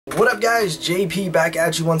What up guys, JP back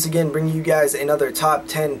at you once again, bringing you guys another Top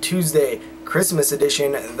 10 Tuesday Christmas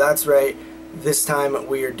edition. That's right, this time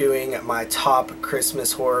we are doing my top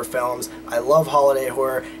Christmas horror films. I love holiday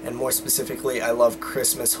horror, and more specifically I love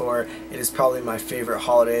Christmas horror. It is probably my favorite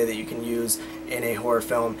holiday that you can use in a horror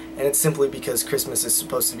film, and it's simply because Christmas is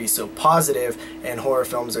supposed to be so positive and horror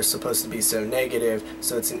films are supposed to be so negative,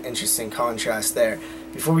 so it's an interesting contrast there.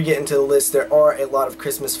 Before we get into the list, there are a lot of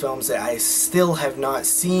Christmas films that I still have not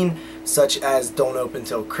seen, such as Don't Open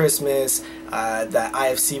Till Christmas, that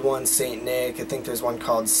IFC one, Saint Nick, I think there's one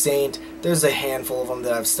called Saint. There's a handful of them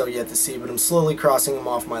that I've still yet to see, but I'm slowly crossing them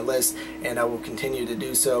off my list, and I will continue to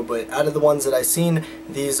do so. But out of the ones that I've seen,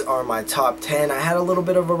 these are my top 10. I had a little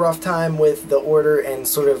bit of a rough time with the order and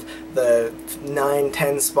sort of the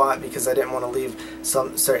 9-10 spot because I didn't want to leave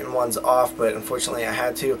some certain ones off, but unfortunately I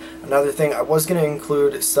had to. Another thing, I was going to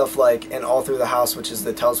include stuff like An All Through the House, which is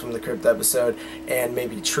the Tales from the Crypt episode, and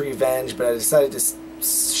maybe Tree Venge, but I decided to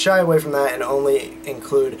shy away from that and only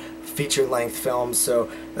include feature-length films, so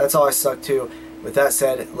that's all I stuck to. With that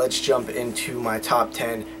said, let's jump into my top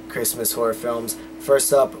 10 Christmas horror films.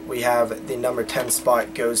 First up, we have the number 10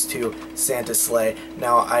 spot goes to Santa's Sleigh.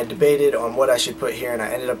 Now, I debated on what I should put here, and I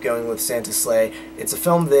ended up going with Santa's Sleigh. It's a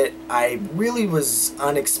film that I really was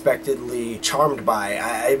unexpectedly charmed by.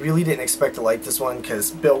 I really didn't expect to like this one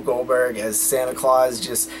because Bill Goldberg as Santa Claus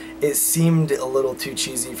it seemed a little too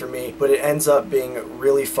cheesy for me, but it ends up being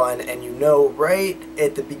really fun, and you know right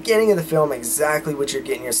at the beginning of the film exactly what you're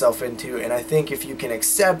getting yourself into, and I think if you can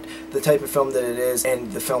accept the type of film that it is,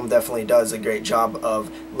 and the film definitely does a great job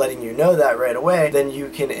of letting you know that right away, then you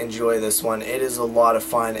can enjoy this one. It is a lot of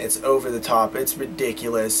fun. It's over the top, it's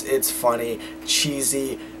ridiculous, it's funny,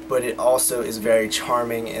 cheesy, but it also is very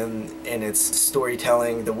charming in its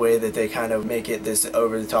storytelling, the way that they kind of make it this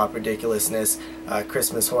over-the-top ridiculousness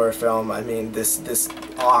Christmas horror film. I mean, this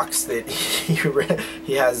ox that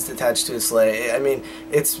he has attached to his sleigh, I mean,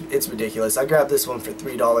 it's ridiculous. I grabbed this one for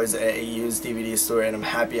 $3 at a used DVD store, and I'm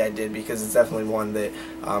happy I did because it's definitely one that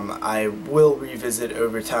I will revisit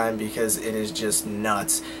over time because it is just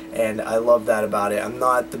nuts, and I love that about it. I'm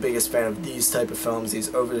not the biggest fan of these type of films,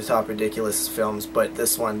 these over-the-top ridiculous films, but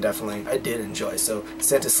this one definitely I did enjoy. So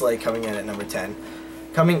Santa's Sleigh coming in at number 10.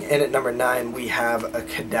 Coming in at number 9, we have A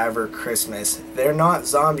Cadaver Christmas. They're not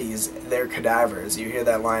zombies, they're cadavers. You hear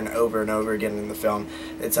that line over and over again in the film.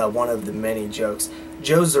 It's one of the many jokes.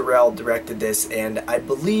 Joe Zarrell directed this, and I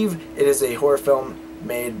believe it is a horror film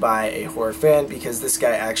made by a horror fan because this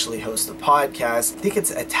guy actually hosts a podcast. I think it's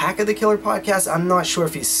Attack of the Killer podcast. I'm not sure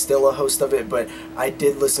if he's still a host of it, but I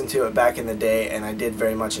did listen to it back in the day and I did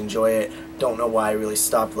very much enjoy it. Don't know why I really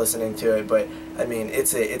stopped listening to it, but I mean,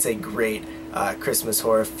 it's a great Christmas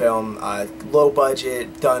horror film, low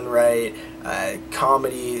budget, done right,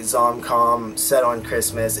 comedy, zom-com, set on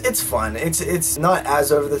Christmas. It's fun. It's not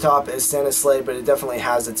as over the top as Santa's Sleigh, but it definitely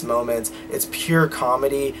has its moments. It's pure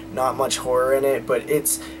comedy, not much horror in it, but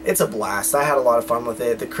it's a blast. I had a lot of fun with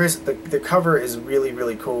it. The cover is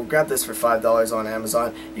really cool. Grab this for $5 on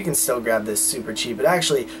Amazon. You can still grab this super cheap. It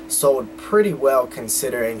actually sold pretty well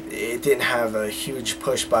considering it didn't have a huge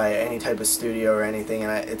push by any type of studio or anything,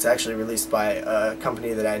 and it's actually released by a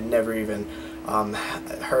company that I'd never even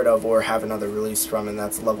heard of or have another release from, and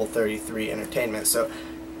that's Level 33 Entertainment. So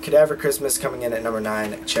Cadaver Christmas coming in at number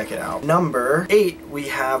 9. Check it out. Number 8, we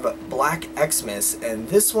have Black Xmas, and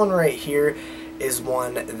this one right here is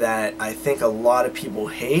one that I think a lot of people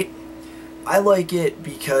hate. I like it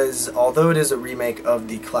because although it is a remake of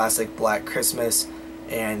the classic Black Christmas,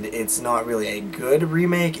 and it's not really a good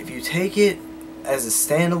remake, if you take it as a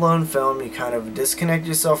standalone film, you kind of disconnect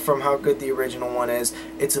yourself from how good the original one is.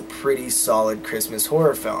 It's a pretty solid Christmas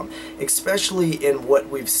horror film, especially in what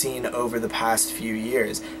we've seen over the past few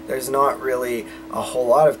years. There's not really a whole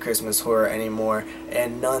lot of Christmas horror anymore,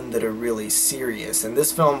 and none that are really serious, and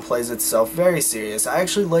this film plays itself very serious. I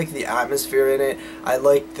actually like the atmosphere in it. I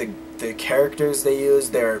like the characters they use.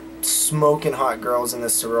 They're smoking hot girls in the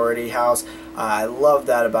sorority house. I love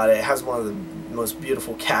that about it. It has one of the most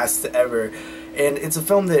beautiful casts ever. And it's a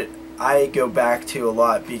film that I go back to a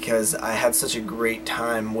lot because I had such a great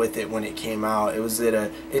time with it when it came out. It was at an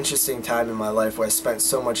interesting time in my life where I spent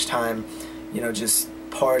so much time, you know, just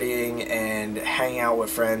partying and hanging out with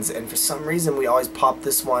friends, and for some reason we always popped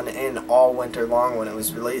this one in all winter long when it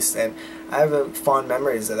was released, and I have fond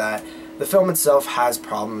memories of that. The film itself has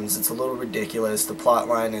problems. It's a little ridiculous. The plot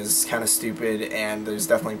line is kind of stupid, and there's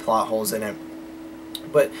definitely plot holes in it.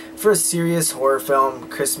 But for a serious horror film,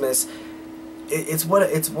 Christmas, it's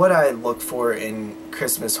what I look for in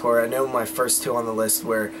Christmas horror. I know my first two on the list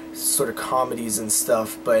were sort of comedies and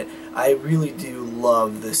stuff, but I really do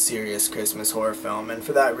love the serious Christmas horror film, and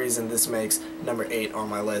for that reason this makes number 8 on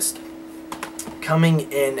my list.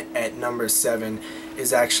 Coming in at number 7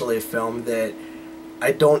 is actually a film that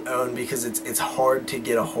I don't own because it's hard to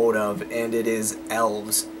get a hold of, and it is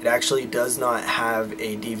Elves. It actually does not have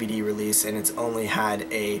a DVD release, and it's only had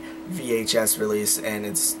a VHS release, and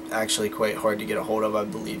it's actually quite hard to get a hold of, I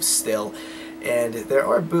believe, still. And there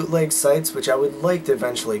are bootleg sites, which I would like to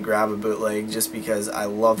eventually grab a bootleg just because I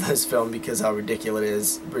love this film because how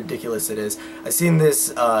ridiculous it is. I seen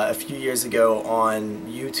this a few years ago on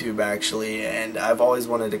YouTube actually, and I've always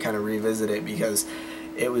wanted to kind of revisit it because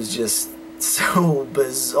it was just so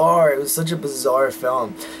bizarre. It was such a bizarre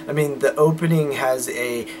film. I mean, the opening has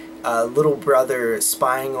a little brother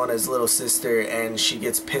spying on his little sister, and she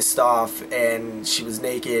gets pissed off and she was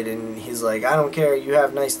naked, and he's like, I don't care, you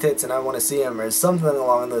have nice tits and I want to see them, or something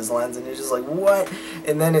along those lines, and you're just like, what?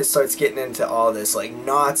 And then it starts getting into all this like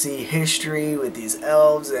Nazi history with these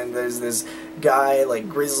elves, and there's this guy like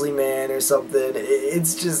Grizzly Man or something.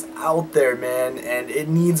 It's just out there, man, and it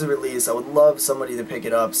needs a release. I would love somebody to pick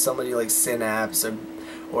it up, somebody like Synapse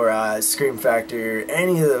or Scream Factor,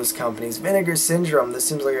 any of those companies. Vinegar Syndrome, this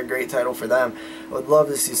seems like a great title for them. I would love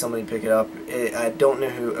to see somebody pick it up. I don't know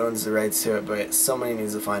who owns the rights to it, but somebody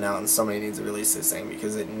needs to find out and somebody needs to release this thing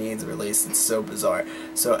because it needs a release. It's so bizarre.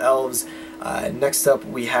 So Elves. Next up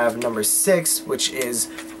we have number 6, which is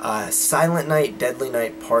Silent Night, Deadly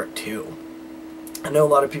Night Part 2. I know a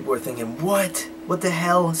lot of people are thinking, what? What the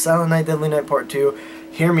hell? Silent Night, Deadly Night Part 2?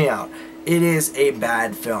 Hear me out. It is a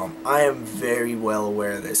bad film. I am very well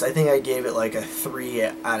aware of this. I think I gave it like a 3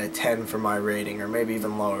 out of 10 for my rating, or maybe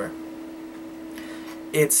even lower.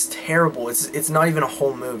 It's terrible. It's not even a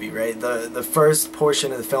whole movie, right? The first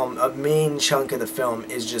portion of the film, a main chunk of the film,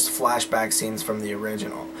 is just flashback scenes from the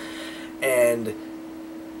original. And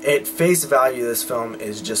at face value, this film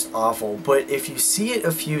is just awful. But if you see it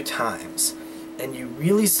a few times and you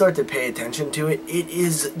really start to pay attention to it, it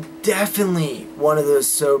is definitely one of those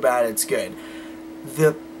so bad it's good.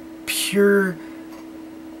 The pure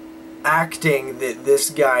acting that this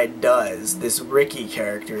guy does, this Ricky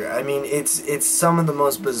character, I mean, it's some of the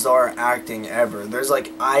most bizarre acting ever. There's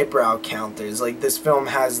like eyebrow counters. Like, this film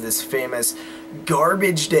has this famous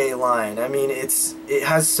garbage day line. I mean, it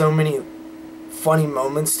has so many funny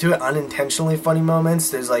moments to it, unintentionally funny moments.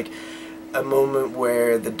 There's like a moment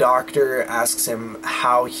where the doctor asks him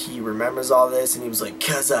how he remembers all this, and he was like,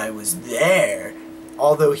 "'Cause I was there,"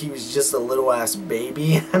 although he was just a little ass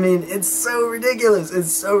baby. I mean, it's so ridiculous.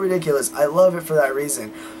 It's so ridiculous. I love it for that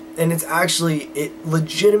reason. And it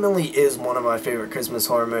legitimately is one of my favorite Christmas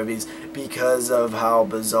horror movies because of how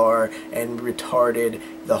bizarre and retarded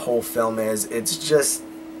the whole film is. It's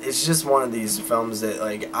just one of these films that,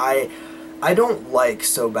 like, I don't like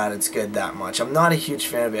So Bad It's Good that much. I'm not a huge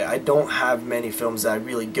fan of it. I don't have many films that I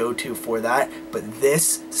really go to for that, but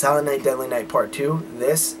this, Silent Night, Deadly Night Part 2,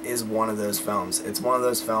 this is one of those films. It's one of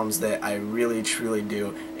those films that I really, truly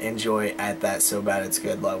do enjoy at that So Bad It's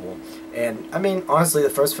Good level. And, I mean, honestly, the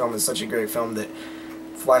first film is such a great film that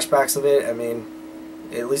flashbacks of it, I mean,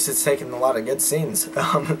 at least it's taken a lot of good scenes.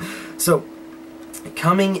 So,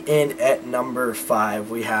 coming in at number 5,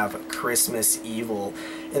 we have Christmas Evil.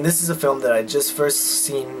 And this is a film that I just first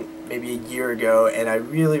seen maybe a year ago, and I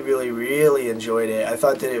really, really, really enjoyed it. I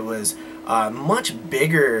thought that it was much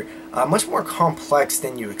bigger, much more complex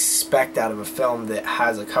than you expect out of a film that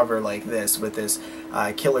has a cover like this, with this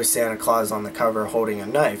killer Santa Claus on the cover holding a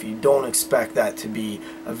knife. You don't expect that to be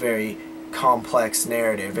a very complex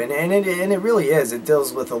narrative, and it really is. It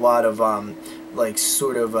deals with a lot of like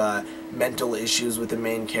sort of mental issues with the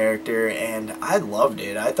main character, and I loved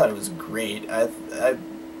it. I thought it was great. I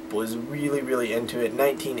was really, really into it.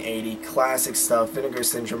 1980, classic stuff. Vinegar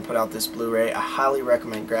Syndrome put out this Blu-ray. I highly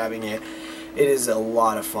recommend grabbing it. It is a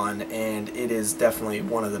lot of fun, and it is definitely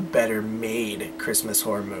one of the better made Christmas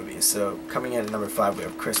horror movies. So coming in at number 5, we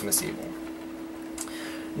have Christmas Evil.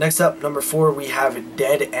 Next up, number 4, we have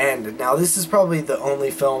Dead End. Now, this is probably the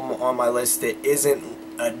only film on my list that isn't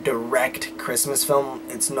a direct Christmas film.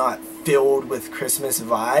 It's not filled with Christmas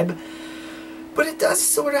vibe, but it does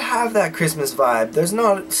sort of have that Christmas vibe. There's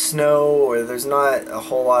not snow, or there's not a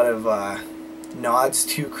whole lot of nods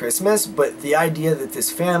to Christmas, but the idea that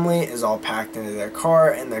this family is all packed into their car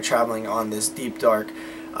and they're traveling on this deep, dark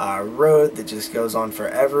road that just goes on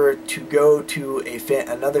forever to go to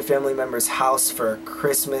another family member's house for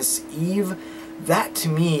Christmas Eve, that to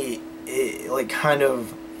me, it like kind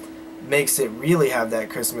of makes it really have that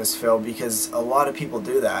Christmas feel, because a lot of people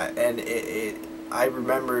do that, and I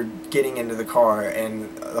remember getting into the car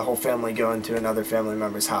and the whole family going to another family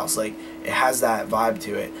member's house. Like, it has that vibe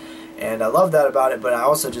to it, and I love that about it. But I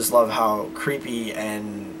also just love how creepy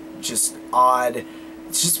and just odd.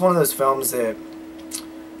 It's just one of those films that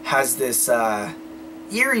has this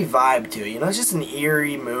eerie vibe to it. You know, it's just an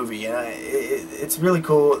eerie movie, and it's really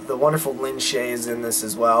cool. The wonderful Lin Shaye is in this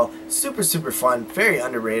as well. Super, super fun. Very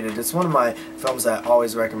underrated. It's one of my films that I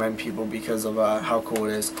always recommend people because of how cool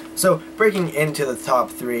it is. So, breaking into the top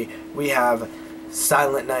 3, we have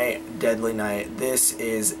Silent Night, Deadly Night. This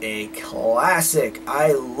is a classic.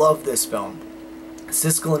 I love this film.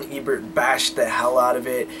 Siskel and Ebert bashed the hell out of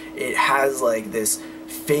it. It has like this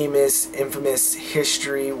famous, infamous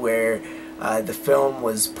history where the film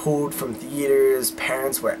was pulled from theaters.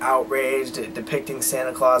 Parents were outraged, depicting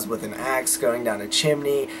Santa Claus with an axe going down a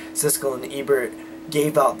chimney. Siskel and Ebert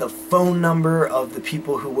gave out the phone number of the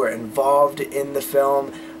people who were involved in the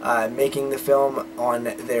film, making the film on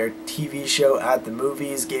their TV show at the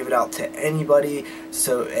movies, gave it out to anybody,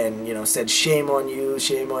 so, and, you know, said shame on you,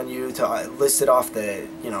 to list it off the,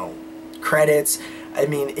 you know, credits. I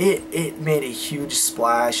mean, it made a huge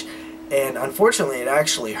splash, and unfortunately it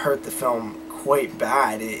actually hurt the film quite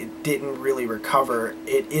bad. It didn't really recover.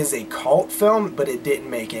 It is a cult film, but it didn't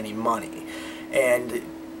make any money. And,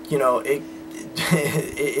 you know,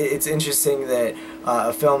 it's interesting that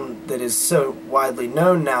a film that is so widely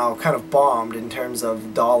known now kind of bombed in terms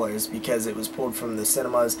of dollars because it was pulled from the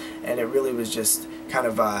cinemas, and it really was just kind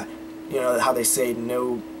of, you know, how they say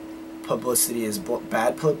no publicity is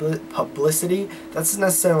bad publicity. That's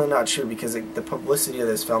necessarily not true, because the publicity of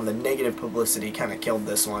this film, the negative publicity, kind of killed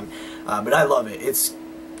this one. But I love it. It's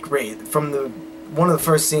great. From one of the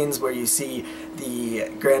first scenes where you see the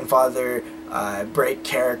grandfather break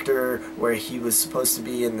character, where he was supposed to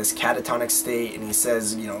be in this catatonic state, and he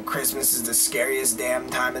says, you know, Christmas is the scariest damn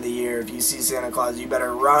time of the year. If you see Santa Claus, you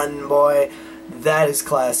better run, boy. That is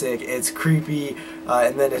classic. It's creepy,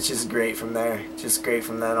 and then it's just great from there. Just great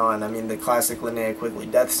from then on. I mean, the classic Linnea Quigley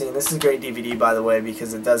death scene. This is a great DVD, by the way,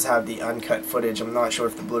 because it does have the uncut footage. I'm not sure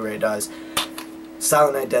if the Blu-ray does.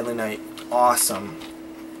 Silent Night, Deadly Night. Awesome.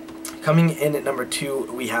 Coming in at number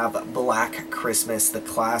 2, we have Black Christmas, the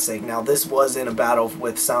classic. Now, this was in a battle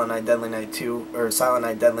with Silent Night, Deadly Night 2, or Silent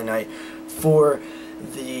Night, Deadly Night, for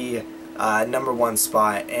the number 1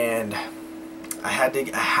 spot, and I had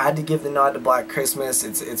to give the nod to Black Christmas.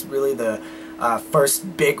 It's really the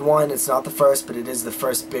first big one. It's not the first, but it is the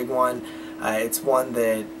first big one. It's one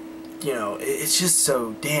that, you know, it's just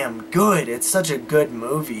so damn good. It's such a good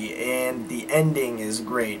movie, and the ending is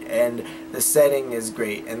great, and the setting is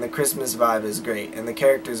great, and the Christmas vibe is great, and the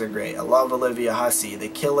characters are great. I love Olivia Hussey. The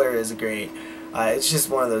killer is great. It's just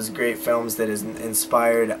one of those great films that has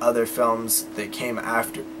inspired other films that came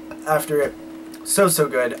after it. So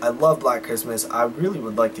good. I love Black Christmas. I really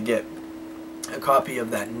would like to get a copy of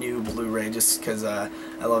that new Blu-ray just because I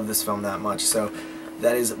love this film that much. So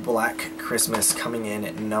that is Black Christmas coming in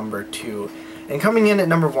at number 2. And coming in at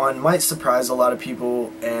number 1 might surprise a lot of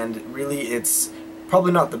people, and really it's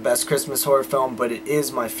probably not the best Christmas horror film, but it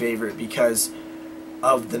is my favorite because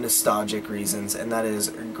of the nostalgic reasons, and that is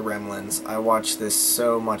Gremlins. I watched this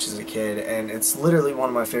so much as a kid, and it's literally one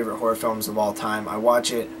of my favorite horror films of all time. I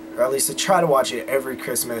watch it, or at least I try to watch it every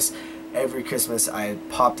Christmas. Every Christmas I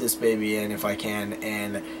pop this baby in if I can,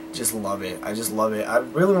 and just love it. I just love it. I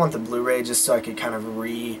really want the Blu-ray just so I could kind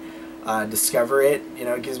of discover it. You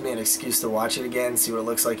know, it gives me an excuse to watch it again, see what it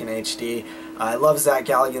looks like in HD. I love Zach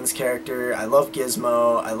Galligan's character. I love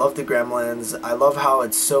Gizmo. I love the Gremlins. I love how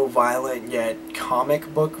it's so violent, yet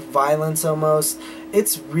comic book violence almost.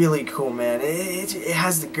 It's really cool, man. It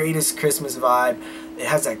has the greatest Christmas vibe. It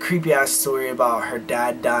has that creepy-ass story about her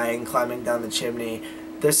dad dying, climbing down the chimney.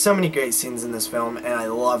 There's so many great scenes in this film, and I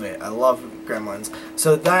love it. I love Gremlins.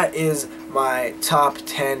 So that is my top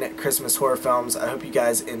 10 Christmas horror films. I hope you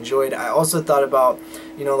guys enjoyed. I also thought about,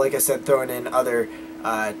 you know, like I said, throwing in other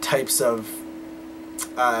types of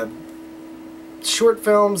short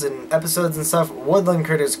films and episodes and stuff. Woodland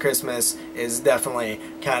Critters Christmas is definitely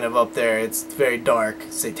kind of up there. It's very dark,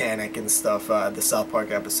 satanic and stuff. The South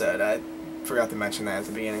Park episode. I forgot to mention that at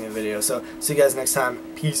the beginning of the video. So see you guys next time.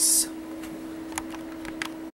 Peace.